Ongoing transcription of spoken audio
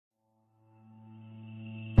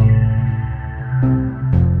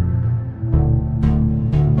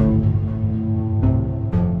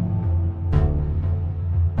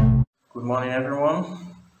morning,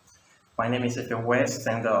 everyone. My name is Efe West,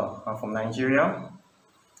 and I'm from Nigeria.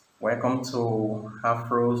 Welcome to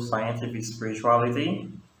Afro Scientific Spirituality.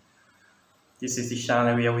 This is the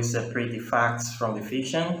channel where we separate the facts from the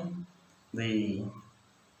fiction, the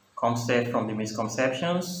concept from the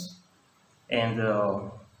misconceptions, and the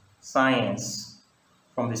science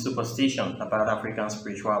from the superstition about African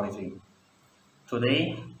spirituality.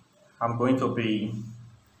 Today, I'm going to be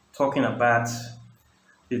talking about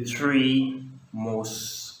the three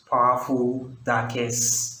most powerful,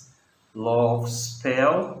 darkest love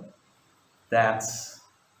spell that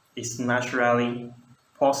is naturally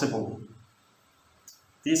possible.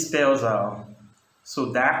 These spells are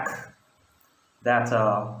so dark that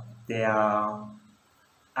they are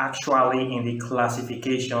actually in the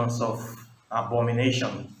classifications of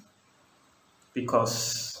abomination,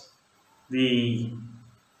 because the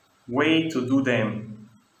way to do them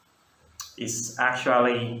is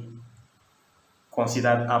actually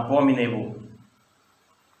considered abominable.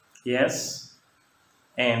 Yes,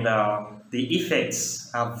 and the effects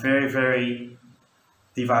are very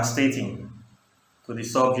devastating to the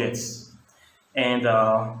subjects, and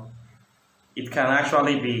it can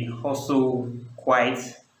actually be also quite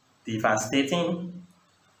devastating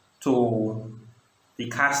to the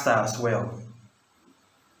caster as well.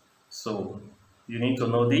 So you need to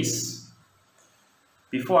know this.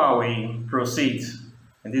 Before I will proceed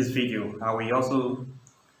in this video, I will also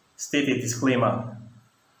state a disclaimer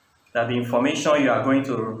that the information you are going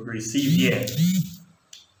to receive here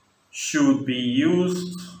should be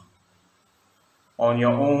used on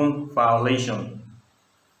your own violation.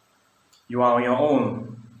 You are on your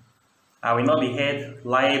own. I will not be held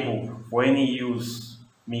liable for any use,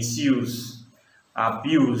 misuse,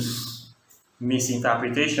 abuse,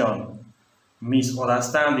 misinterpretation,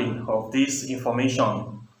 misunderstanding of this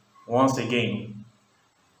information. Once again,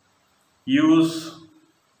 use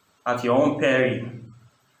at your own peril.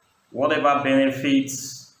 Whatever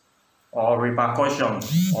benefits or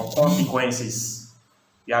repercussions or consequences,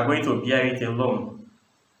 you are going to bear it alone.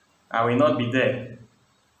 I will not be there.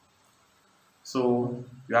 So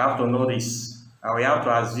you have to know this. I will have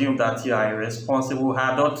to assume that you are a responsible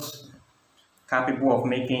adult, capable of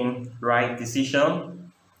making right decisions,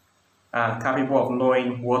 and capable of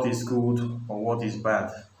knowing what is good or what is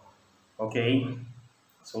bad. Okay,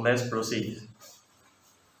 so let's proceed.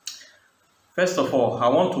 First of all, I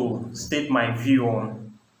want to state my view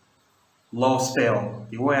on love spell,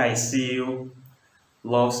 the way I see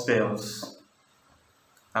love spells,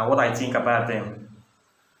 and what I think about them.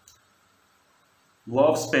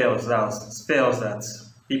 Love spells are spells that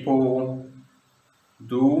people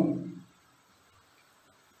do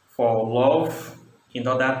for love in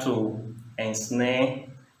order to ensnare,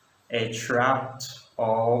 entrap,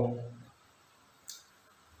 or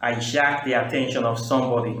hijack the attention of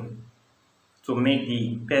somebody to make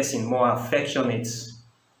the person more affectionate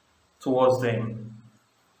towards them,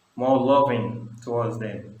 more loving towards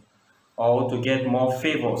them, or to get more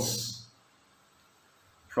favors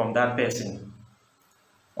from that person,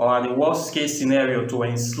 or at the worst case scenario, to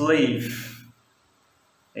enslave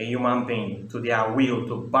a human being to their will,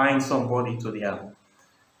 to bind somebody to their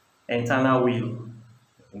internal will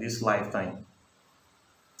in this lifetime.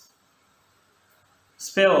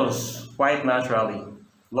 Spells, quite naturally,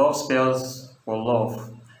 love spells for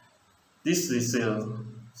love. This is a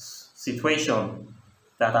situation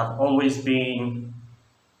that have always been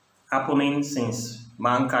happening since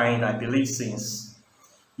mankind, I believe, since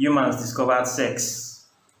humans discovered sex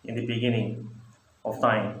in the beginning of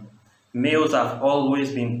time. Males have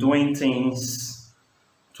always been doing things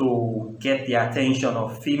to get the attention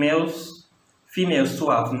of females. Females too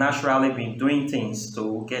have naturally been doing things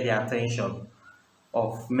to get the attention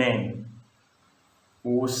of men.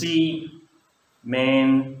 We will see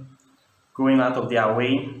men going out of their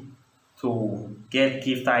way to get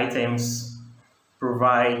gift items,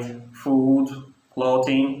 provide food,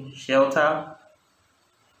 clothing, shelter,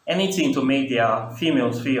 anything to make their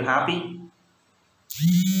females feel happy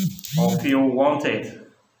or feel wanted.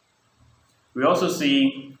 We also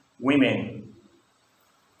see women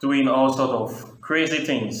doing all sorts of crazy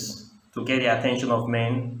things to get the attention of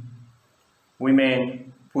men.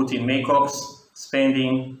 Women putting makeups,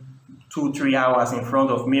 spending 2-3 hours in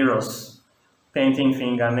front of mirrors, painting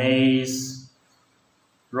fingernails,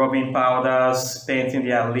 rubbing powders, painting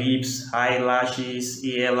their lips, eyelashes,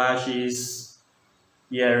 ear lashes,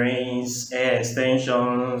 earrings, hair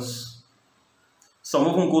extensions. Some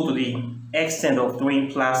even go to the extent of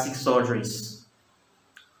doing plastic surgeries,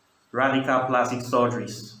 radical plastic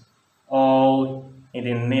surgeries, all in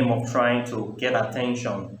the name of trying to get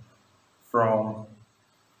attention from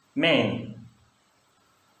men.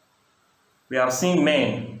 We have seen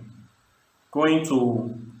men going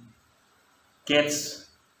to get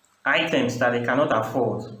items that they cannot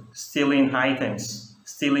afford, stealing items,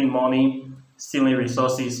 stealing money, stealing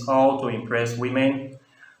resources, all to impress women.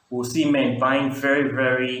 We'll see men buying very,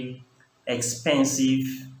 very expensive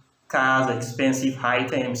cars, expensive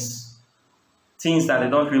items, things that they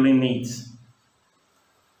don't really need,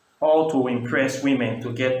 all to impress women,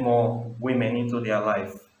 to get more women into their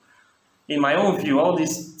life. In my own view, all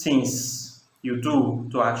these things you do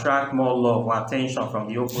to attract more love or attention from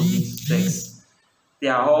the opposite sex, they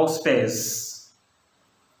are all spells.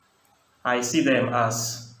 I see them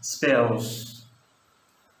as spells,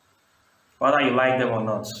 whether you like them or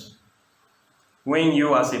not. When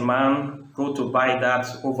you as a man go to buy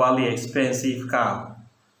that overly expensive car,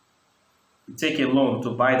 you take a loan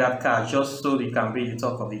to buy that car just so you can be the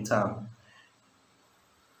talk of the town.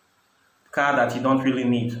 Car that you don't really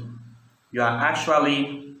need. You are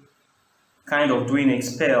actually kind of doing a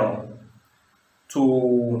spell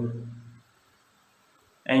to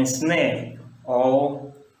ensnare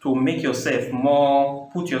or to make yourself more,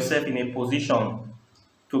 put yourself in a position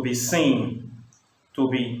to be seen, to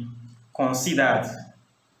be considered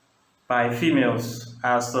by females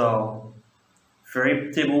as a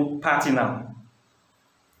veritable partner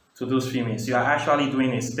to those females. You are actually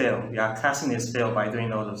doing a spell. You are casting a spell by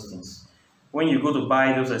doing all those things. When you go to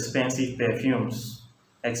buy those expensive perfumes,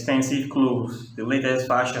 expensive clothes, the latest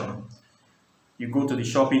fashion, you go to the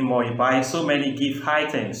shopping mall, you buy so many gift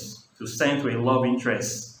items to send to a love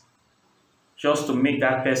interest just to make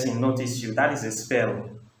that person notice you. That is a spell.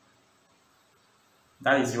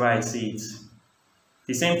 That is why I see it.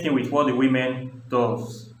 The same thing with what the women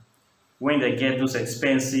does. When they get those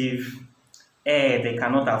expensive hair they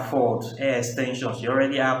cannot afford, hair extensions, you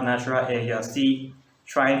already have natural hair, you are still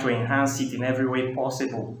trying to enhance it in every way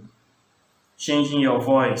possible. Changing your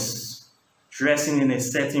voice, dressing in a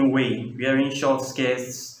certain way, wearing short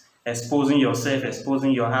skirts, exposing yourself,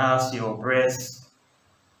 exposing your ass, your breasts,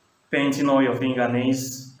 painting all your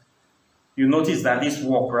fingernails. You notice that this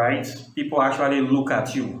work, right? People actually look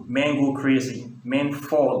at you. Men go crazy. Men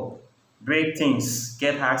fall, break things,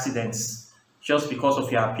 get accidents just because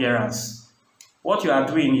of your appearance. What you are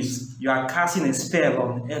doing is you are casting a spell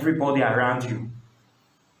on everybody around you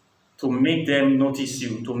to make them notice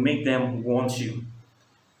you, to make them want you.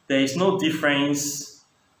 There is no difference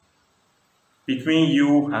between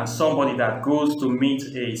you and somebody that goes to meet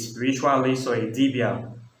a spiritualist or a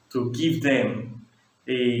dibia to give them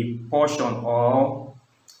a portion or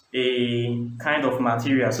a kind of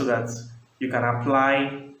material so that you can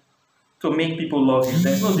apply to make people love you.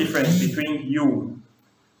 There's no difference between you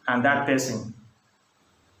and that person.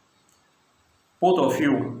 Both of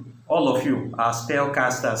you, all of you, are spell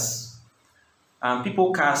casters. And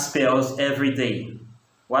people cast spells every day,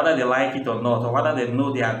 whether they like it or not, or whether they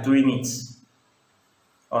know they are doing it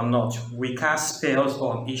or not. We cast spells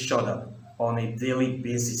on each other on a daily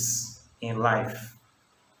basis in life.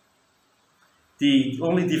 The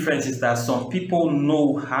only difference is that some people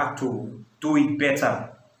know how to do it better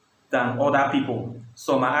than other people.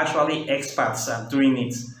 Some are actually experts at doing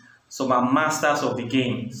it. Some are masters of the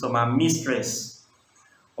game. Some are mistresses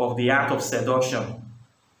of the art of seduction.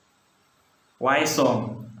 While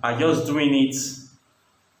some are just doing it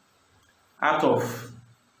out of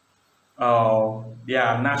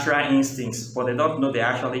their natural instincts, but they don't know they're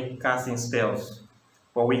actually casting spells.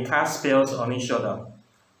 But we cast spells on each other.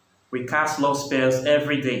 We cast love spells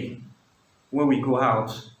every day when we go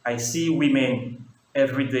out. I see women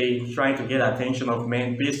every day trying to get attention of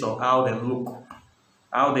men based on how they look,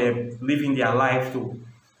 how they're living their life too.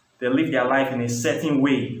 They live their life in a certain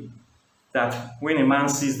way that when a man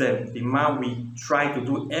sees them, the man will try to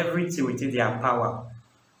do everything within their power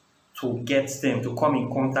to get them, to come in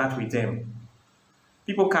contact with them.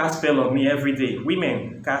 People cast spells on me every day.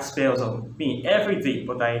 Women cast spells on me every day,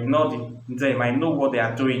 but I know them. I know what they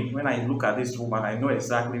are doing. When I look at this woman, I know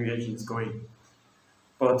exactly where she's going.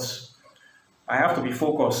 But I have to be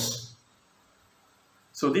focused.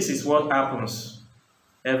 So this is what happens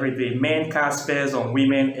every day. Men cast spells on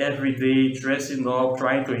women every day, dressing up,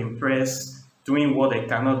 trying to impress, doing what they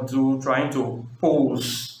cannot do, trying to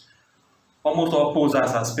pose. Almost all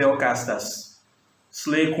posers are spellcasters.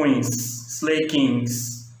 Slay queens, slay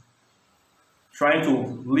kings, trying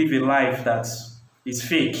to live a life that is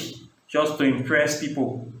fake, just to impress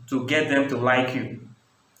people, to get them to like you,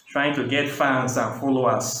 trying to get fans and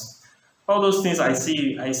followers. All those things I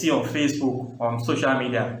see on Facebook, on social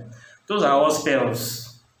media, those are all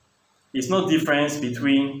spells. There's no difference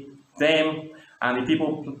between them and the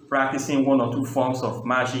people practicing one or two forms of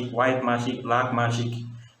magic, white magic, black magic.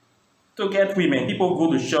 to get women. People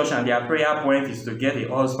go to church and their prayer point is to get a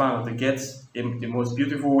husband or to get the most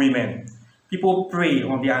beautiful women. People pray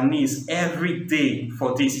on their knees every day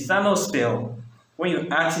for this. Is that not spell? When you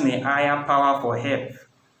ask in a higher power for help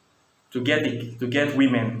to get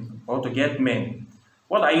women or to get men,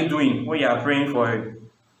 what are you doing when you are praying for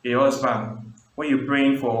a husband? When you're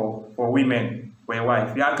praying for women, for a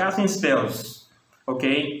wife? You are casting spells,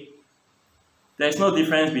 okay? There's no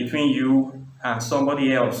difference between you and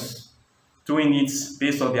somebody else doing it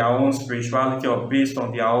based on their own spirituality or based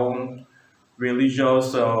on their own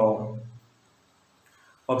religious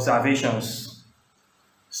observations.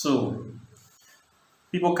 So,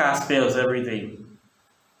 people cast spells every day.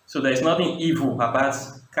 So there's nothing evil about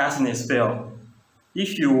casting a spell.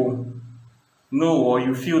 If you know or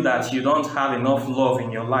you feel that you don't have enough love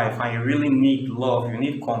in your life and you really need love, you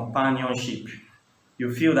need companionship,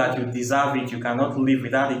 you feel that you deserve it, you cannot live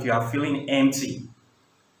without it, you are feeling empty,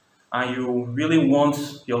 and you really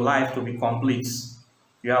want your life to be complete,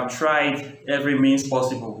 you have tried every means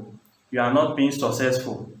possible, you are not being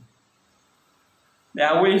successful, there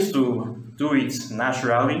are ways to do it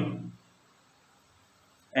naturally,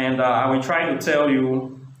 and I will try to tell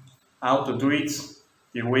you how to do it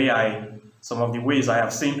some of the ways I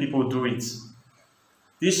have seen people do it.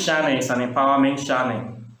 This channel is an empowerment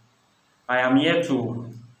channel. I am here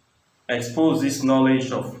to expose this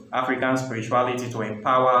knowledge of African spirituality to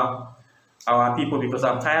empower our people, because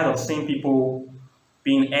I'm tired of seeing people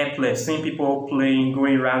being helpless, seeing people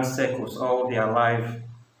going around circles all their life.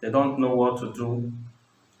 They don't know what to do.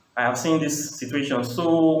 I have seen this situation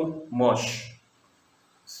so much.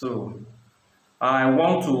 So I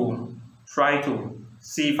want to try to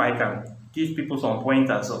see if I can give people some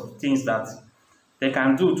pointers of things that they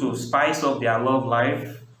can do to spice up their love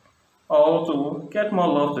life or to get more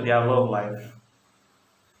love to their love life.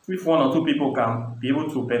 If one or two people can be able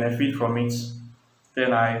to benefit from it,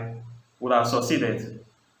 then I would have succeeded.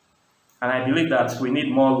 And I believe that we need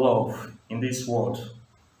more love in this world.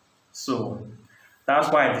 So that's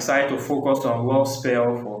why I decided to focus on love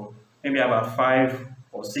spell for maybe about 5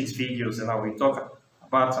 or 6 videos, and I will talk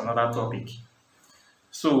about another topic.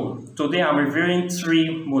 So today I'm reviewing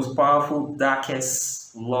 3 most powerful,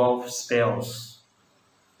 darkest love spells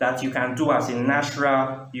that you can do as a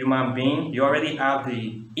natural human being. You already have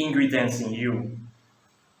the ingredients in you,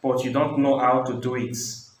 but you don't know how to do it.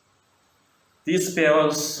 These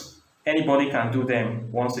spells, anybody can do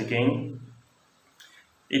them. Once again,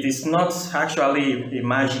 it is not actually a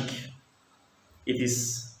magic. It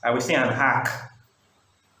is, I will say, an hack.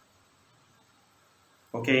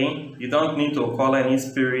 Okay, you don't need to call any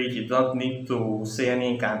spirit, you don't need to say any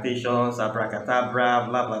incantations, abracadabra,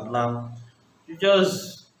 blah blah blah. You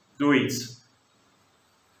just do it.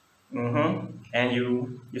 And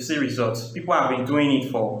you see results. People have been doing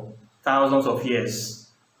it for thousands of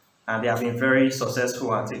years and they have been very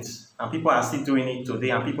successful at it. And people are still doing it today,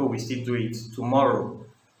 and people will still do it tomorrow.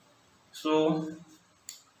 So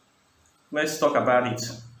let's talk about it.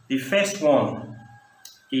 The first one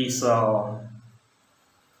is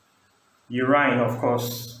urine, of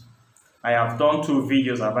course. I have done 2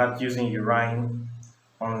 videos about using urine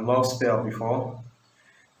on love spell before.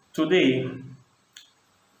 Today,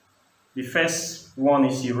 the first one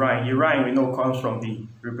is urine. Urine, we know, comes from the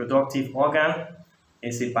reproductive organ.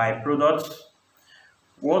 It's a byproduct.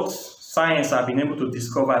 What science have been able to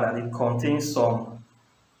discover that it contains some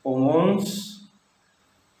hormones,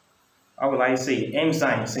 how will I say,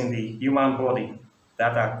 enzymes in the human body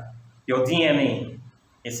that are your DNA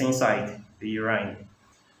is inside the urine.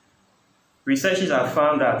 Researchers have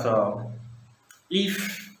found that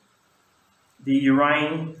if the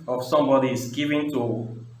urine of somebody is given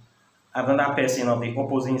to another person of the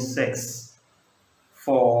opposing sex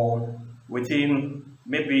for within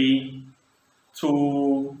maybe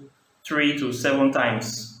 2, 3 to 7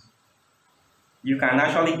 times, you can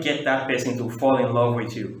actually get that person to fall in love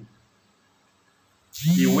with you.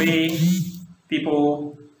 The way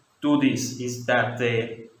people do this is that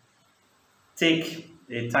they take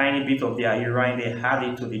a tiny bit of their urine, they add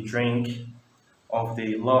it to the drink of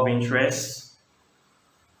the love interest.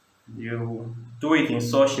 You do it in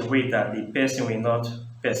such a way that the person will not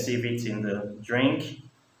perceive it in the drink.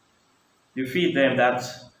 You feed them that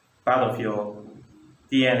part of your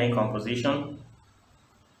DNA composition,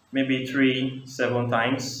 maybe 3, 7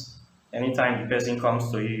 times. Anytime the person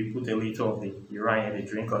comes to you, you put a little of the urine in the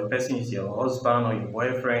drink, or the person is your husband or your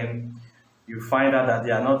boyfriend, you find out that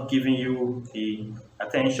they are not giving you the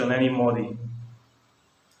attention anymore. The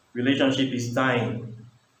relationship is dying.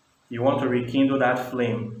 You want to rekindle that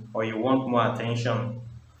flame, or you want more attention.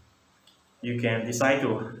 You can decide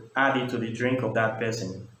to add it to the drink of that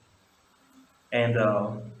person. and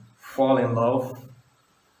fall in love.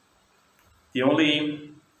 The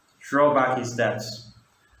only drawback is that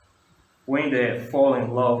when they fall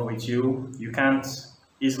in love with you, you can't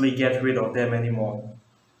easily get rid of them anymore.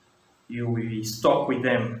 You will be stuck with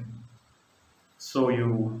them. So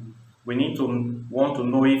we need to want to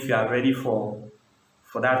know if you are ready for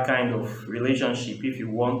that kind of relationship, if you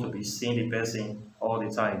want to be seeing the person all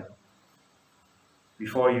the time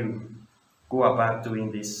before you go about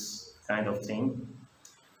doing this kind of thing.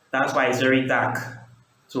 That's why it's very dark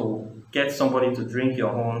to get somebody to drink your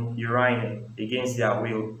own urine against their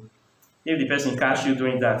will. If the person catch you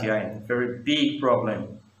doing that, you are in a very big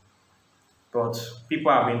problem. But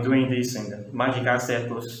people have been doing this in the magical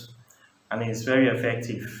circles, and it's very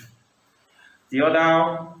effective. The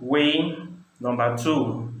other way, number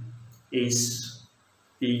 2, is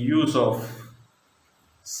the use of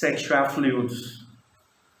sexual fluids,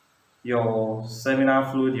 your seminal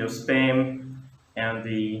fluid, your sperm, and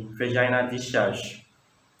the vaginal discharge.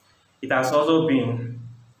 It has also been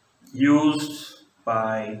used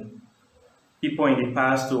by people in the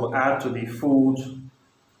past to add to the food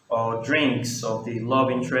or drinks of the love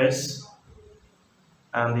interest,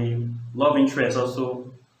 and the love interest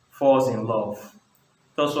also falls in love.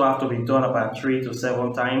 It also have to be done about 3 to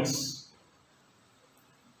 7 times.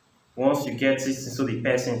 Once you get it into the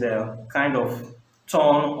person, they're kind of turn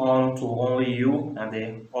on to only you, and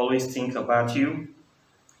they always think about you,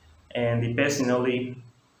 and the person only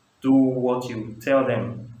do what you tell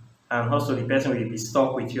them, and also the person will be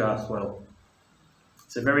stuck with you as well.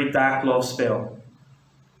 It's a very dark love spell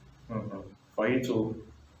for you to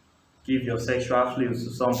give your sexual fluids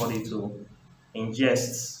to somebody to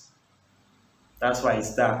ingest. That's why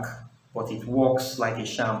it's dark, but it works like a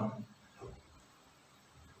sham.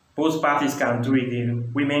 Both parties can do it. The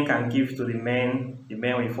women can give to the men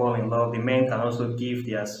will fall in love. The men can also give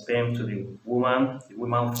their sperm to the woman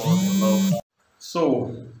falls in love.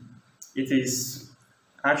 So it is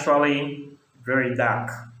actually very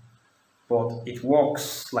dark, but it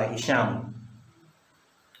works like a sham.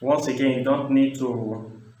 Once again, you don't need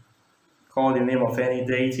to call the name of any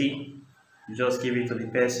deity. You just give it to the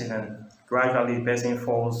person, and gradually the person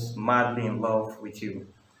falls madly in love with you.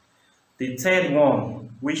 The third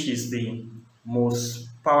one, which is the most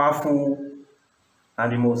powerful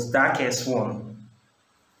and the most darkest one,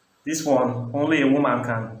 this one, only a woman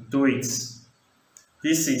can do it.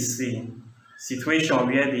 This is the situation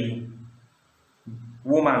where the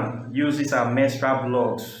woman uses her menstrual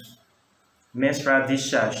blood, menstrual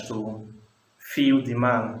discharge to fill the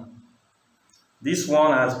man. This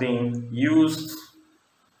one has been used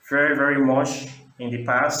very, very much in the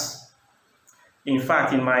past. In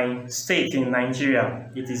fact, in my state, in Nigeria,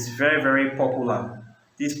 it is very, very popular,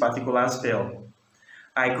 this particular spell.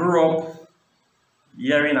 I grew up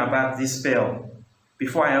hearing about this spell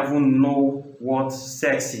before I even know what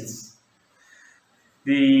sex is.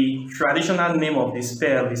 The traditional name of the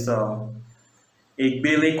spell is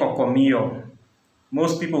Egbele Kokomio.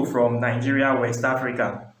 Most people from Nigeria, West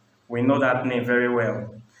Africa, we know that name very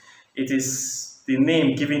well. It is the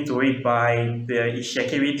name given to it by the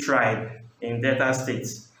Ishekiri tribe in Delta State.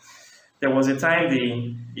 There was a time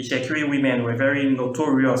the Ishekiri women were very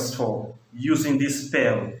notorious for using this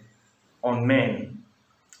spell on men,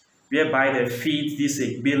 whereby they feed this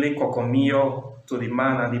Egbele Kokomio to the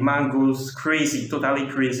man, and the man goes crazy, totally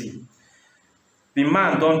crazy. The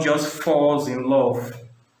man don't just falls in love,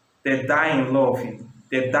 they die in love,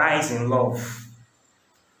 they dies in love.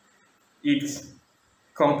 It's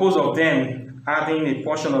composed of them adding a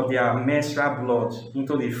portion of their menstrual blood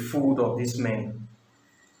into the food of this man,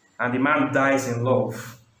 and the man dies in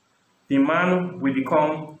love. The man will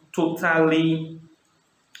become totally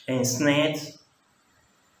ensnared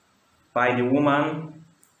by the woman.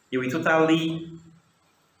 He will totally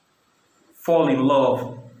fall in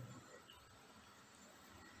love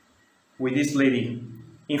with this lady.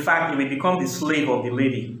 In fact, he will become the slave of the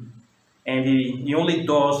lady, and he only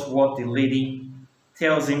does what the lady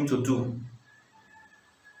tells him to do.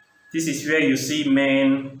 This is where you see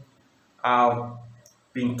men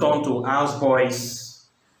being turned to houseboys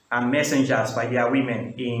and messengers by their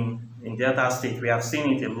women in Delta State. We have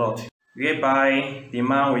seen it a lot, whereby the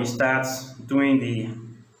man will start doing the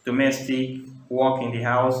domestic work in the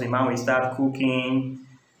house. The man will start cooking,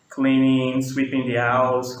 cleaning, sweeping the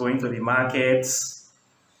house, going to the markets,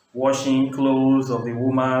 washing clothes of the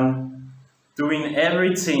woman, doing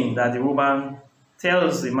everything that the woman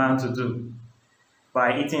tells the man to do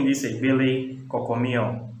by eating this Egbele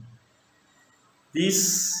Kokomio.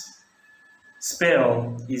 This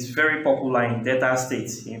spell is very popular in Delta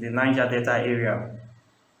State, in the Niger Delta area.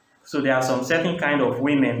 So there are some certain kind of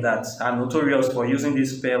women that are notorious for using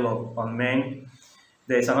this spell on men.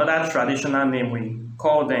 There's another traditional name we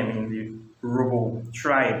call them in the Robo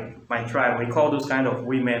tribe, my tribe. We call those kind of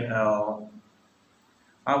women, how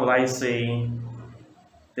will I say,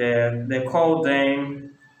 they call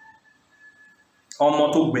them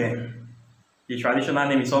Omotugbe. The traditional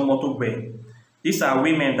name is Omotugbe. These are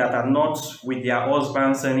women that are not with their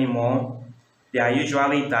husbands anymore. They are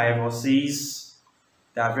usually divorcees.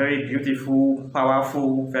 They are very beautiful,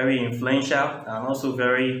 powerful, very influential, and also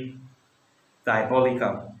very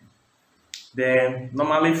diabolical. They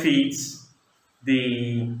normally fit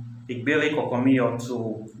the Igbele Kokomio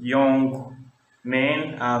to young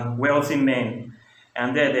men and wealthy men.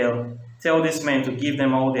 And then they'll tell these men to give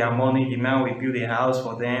them all their money. The man will build a house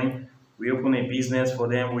for them. We open a business for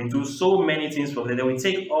them. We do so many things for them. They will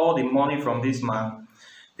take all the money from this man.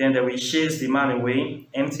 Then they will chase the man away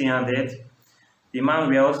empty-handed. The man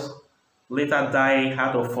will later die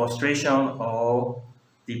out of frustration or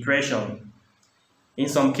depression. In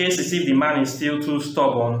some cases, if the man is still too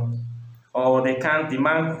stubborn, or the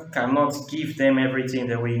man cannot give them everything,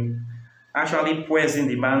 they will actually poison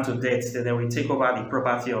the man to death. Then they will take over the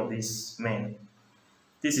property of this man.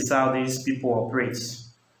 This is how these people operate.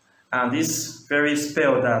 And this very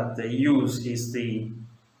spell that they use is the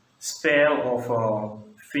spell of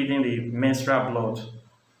feeding the menstrual blood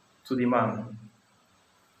to the man.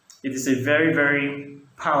 It is a very, very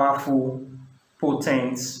powerful,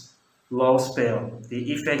 potent love spell.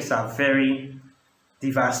 The effects are very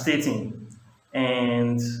devastating,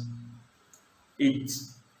 and it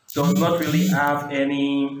does not really have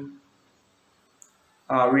any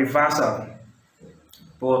reversal.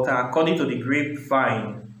 But according to the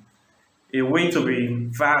grapevine, a way to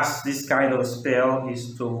reverse this kind of spell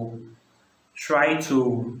is to try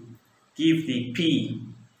to give the pee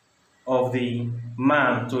of the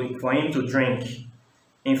man for him to drink.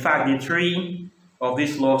 In fact, the three of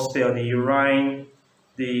this love spell, the urine,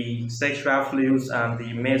 the sexual fluids, and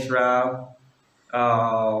the menstrual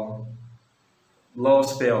love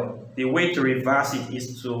spell, the way to reverse it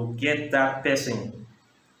is to get that person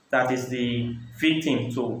that is the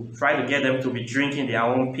victim to try to get them to be drinking their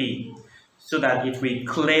own pee, so that it will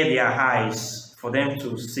clear their eyes for them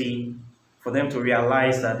to see, for them to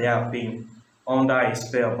realize that they have been under a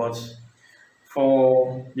spell. But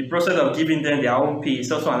for the process of giving them their own pee is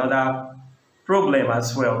also another problem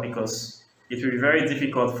as well, because it will be very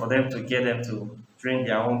difficult for them to get them to drink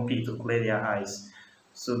their own pee to clear their eyes.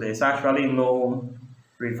 So there's actually no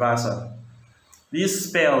reversal. These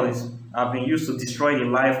spells have been used to destroy the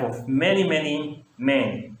life of many, many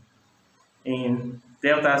men in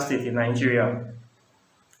Delta State in Nigeria.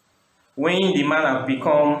 When the man has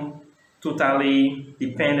become totally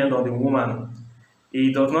dependent on the woman,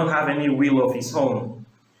 he does not have any will of his own.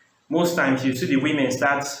 Most times you see the women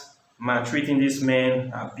start maltreating these men,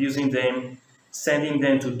 abusing them, sending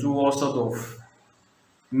them to do all sorts of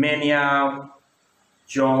menial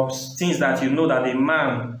jobs, things that you know that a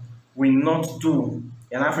man will not do,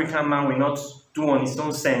 an African man will not do on his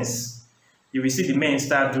own sense. You will see the men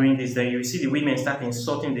start doing this, then you will see the women start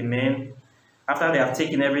insulting the men. After they have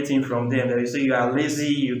taken everything from them, they will say you are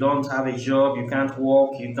lazy, you don't have a job, you can't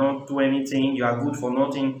work, you don't do anything, you are good for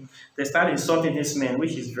nothing. They start insulting this man,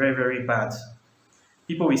 which is very, very bad.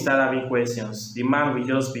 People will start having questions. The man will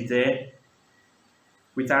just be there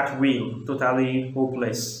without will, totally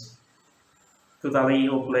hopeless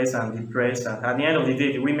and depressed. And at the end of the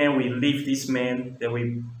day, the women will leave these men, they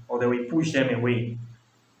will push them away.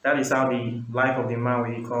 That is how the life of the man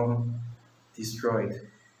will become destroyed.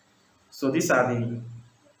 So these are the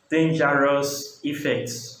dangerous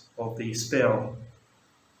effects of the spell.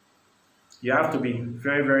 You have to be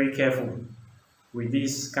very, very careful with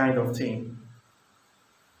this kind of thing.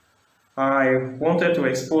 I wanted to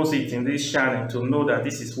expose it in this channel to know that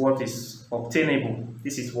this is what is obtainable.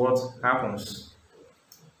 This is what happens.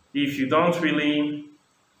 If you don't really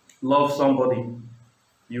love somebody,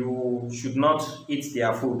 you should not eat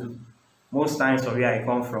their food. Most times from where I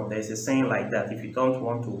come from, there's a saying like that. If you don't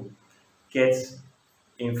want to get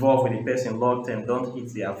involved with the person long term, don't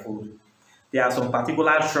eat their food. There are some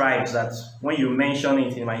particular tribes that when you mention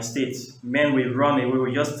it in my state, men will run away,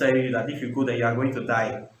 will just tell you that if you go there, you are going to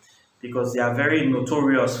die. Because they are very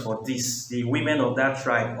notorious for this. The women of that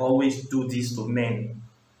tribe always do this to men.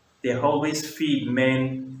 They always feed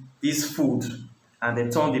men this food, and they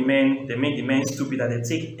turn the men, they make the men stupid, and they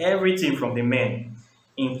take everything from the men,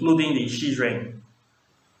 including the children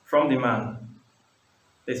from the man.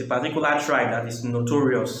 There's a particular tribe that is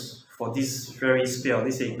notorious for this very spell.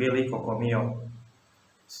 This is Igbele Kokomio.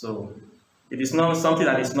 So It is not something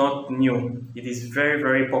that is not new. It is very,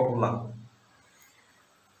 very popular.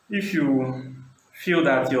 If you feel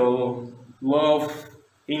that your love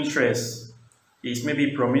interest is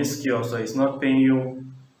maybe promiscuous or it's not paying you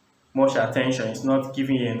much attention, it's not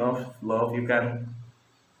giving you enough love, you can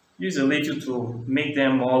use a little to make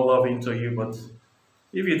them more loving to you. But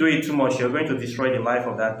if you do it too much, you're going to destroy the life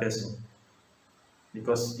of that person,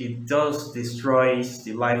 because it does destroy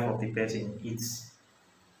the life of the person. It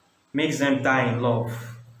makes them die in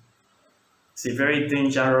love. It's a very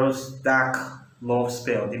dangerous, dark love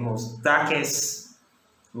spell, the most darkest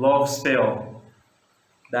love spell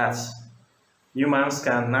that humans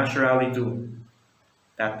can naturally do,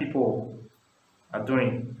 that people are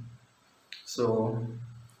doing. So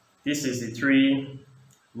this is the 3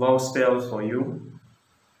 love spells for you.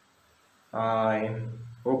 I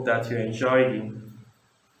hope that you enjoy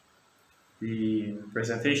the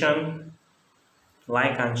presentation.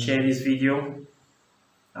 Like and share this video.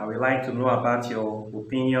 I would like to know about your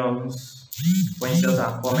opinions. Questions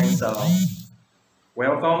and comments are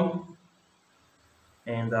welcome.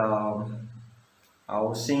 And I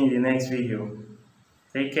will see you in the next video.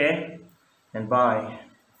 Take care and bye.